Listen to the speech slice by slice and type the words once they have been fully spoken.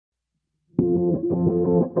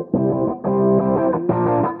Hi,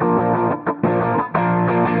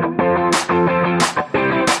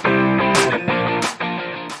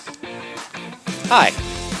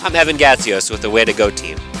 I'm Evan Gatseos with the Way to Go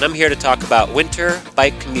team, and I'm here to talk about winter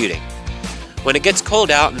bike commuting. When it gets cold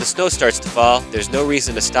out and the snow starts to fall, there's no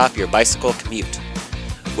reason to stop your bicycle commute.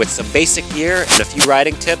 With some basic gear and a few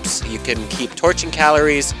riding tips, you can keep torching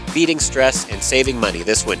calories, beating stress, and saving money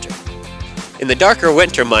this winter. In the darker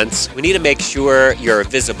winter months, we need to make sure you're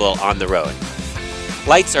visible on the road.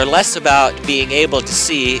 Lights are less about being able to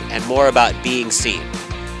see and more about being seen.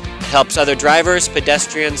 It helps other drivers,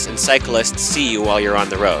 pedestrians, and cyclists see you while you're on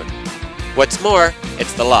the road. What's more,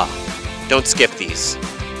 it's the law. Don't skip these.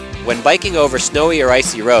 When biking over snowy or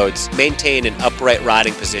icy roads, maintain an upright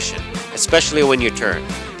riding position, especially when you turn.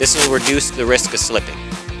 This will reduce the risk of slipping.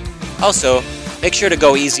 Also, make sure to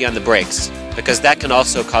go easy on the brakes, because that can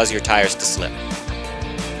also cause your tires to slip.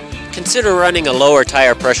 Consider running a lower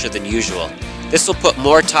tire pressure than usual. This will put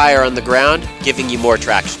more tire on the ground, giving you more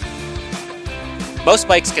traction. Most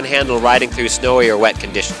bikes can handle riding through snowy or wet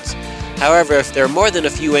conditions. However, if there are more than a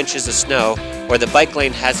few inches of snow, or the bike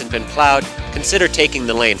lane hasn't been plowed, consider taking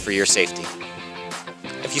the lane for your safety.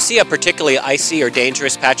 If you see a particularly icy or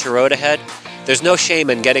dangerous patch of road ahead, there's no shame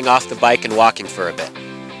in getting off the bike and walking for a bit.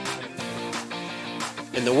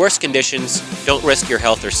 In the worst conditions, don't risk your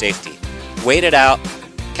health or safety. Wait it out,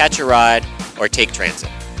 catch a ride, or take transit.